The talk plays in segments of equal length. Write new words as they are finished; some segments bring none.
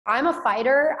I'm a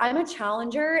fighter. I'm a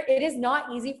challenger. It is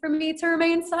not easy for me to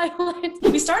remain silent.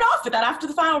 We start off with that after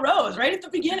the final rose, right at the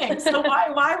beginning. So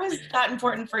why was that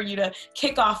important for you to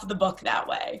kick off the book that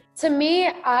way? To me,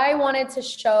 I wanted to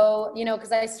show,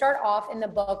 because I start off in the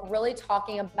book really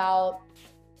talking about,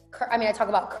 I talk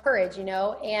about courage,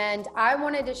 and I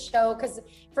wanted to show, because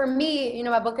for me,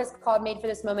 my book is called Made for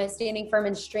This Moment, Standing Firm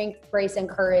in Strength, Grace, and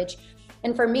Courage.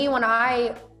 And for me, when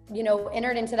I,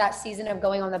 entered into that season of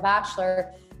going on The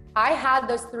Bachelor, I had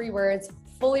those three words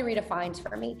fully redefined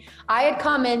for me. I had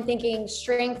come in thinking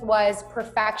strength was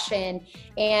perfection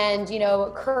and,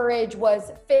 courage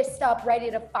was fist up,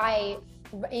 ready to fight,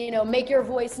 make your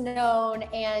voice known,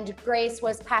 and grace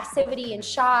was passivity and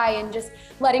shy and just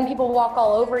letting people walk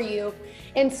all over you.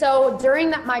 And so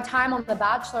during my time on The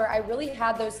Bachelor, I really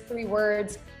had those three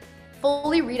words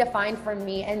fully redefined for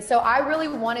me. And so I really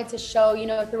wanted to show,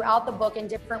 throughout the book in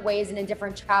different ways and in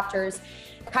different chapters,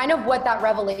 kind of what that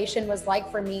revelation was like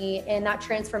for me and that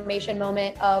transformation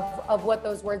moment of what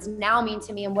those words now mean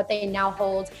to me and what they now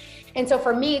hold. And so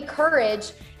for me,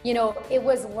 courage, it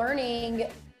was learning,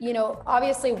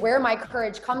 obviously where my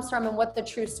courage comes from and what the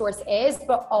true source is,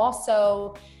 but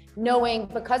also knowing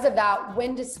because of that,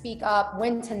 when to speak up,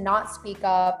 when to not speak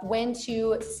up, when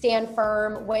to stand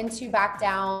firm, when to back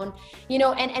down,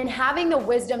 and having the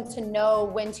wisdom to know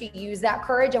when to use that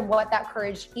courage and what that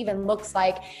courage even looks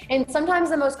like. And sometimes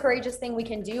the most courageous thing we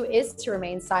can do is to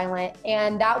remain silent.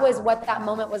 And that was what that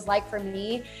moment was like for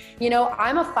me.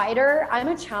 I'm a fighter, I'm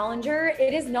a challenger.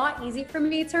 It is not easy for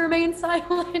me to remain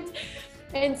silent.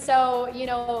 And so,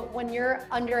 when you're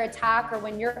under attack or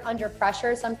when you're under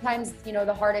pressure, sometimes,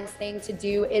 the hardest thing to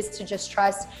do is to just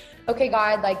trust, okay,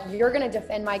 God, like you're going to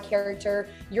defend my character.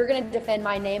 You're going to defend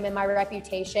my name and my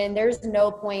reputation. There's no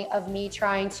point of me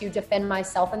trying to defend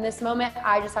myself in this moment.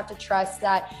 I just have to trust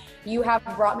that you have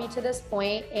brought me to this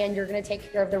point and you're going to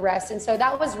take care of the rest. And so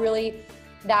that was really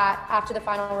that after the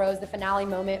final rose, the finale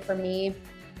moment for me,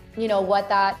 what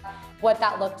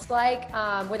that looked like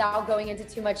without going into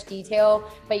too much detail.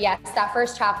 But yes, that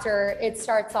first chapter, it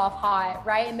starts off hot,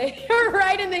 right in the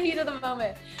heat of the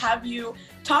moment. Have you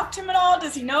talked to him at all?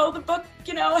 Does he know the book,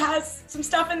 has some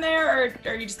stuff in there, or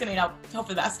are you just gonna, hope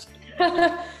for the best?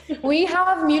 We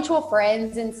have mutual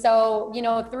friends. And so,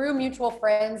 through mutual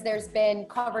friends, there's been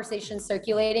conversations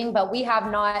circulating, but we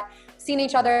have not seen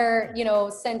each other,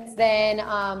 since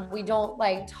then. We don't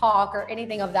talk or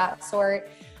anything of that sort.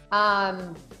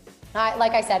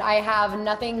 Like I said, I have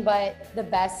nothing but the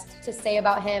best to say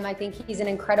about him. I think he's an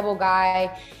incredible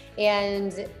guy.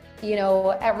 And,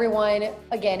 everyone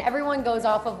goes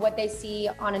off of what they see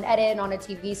on an edit and on a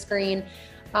TV screen.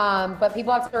 But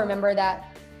people have to remember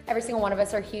that every single one of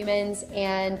us are humans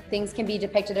and things can be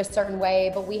depicted a certain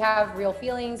way, but we have real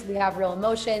feelings, we have real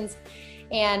emotions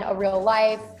and a real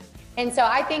life. And so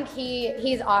I think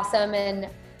he's awesome. And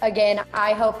again,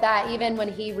 I hope that even when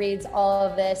he reads all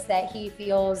of this, that he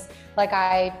feels like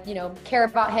I, care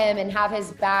about him and have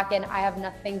his back, and I have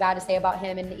nothing bad to say about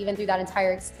him. And even through that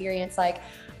entire experience,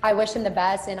 I wish him the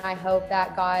best, and I hope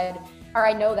that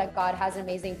I know that God has an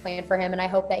amazing plan for him, and I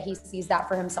hope that he sees that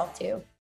for himself too.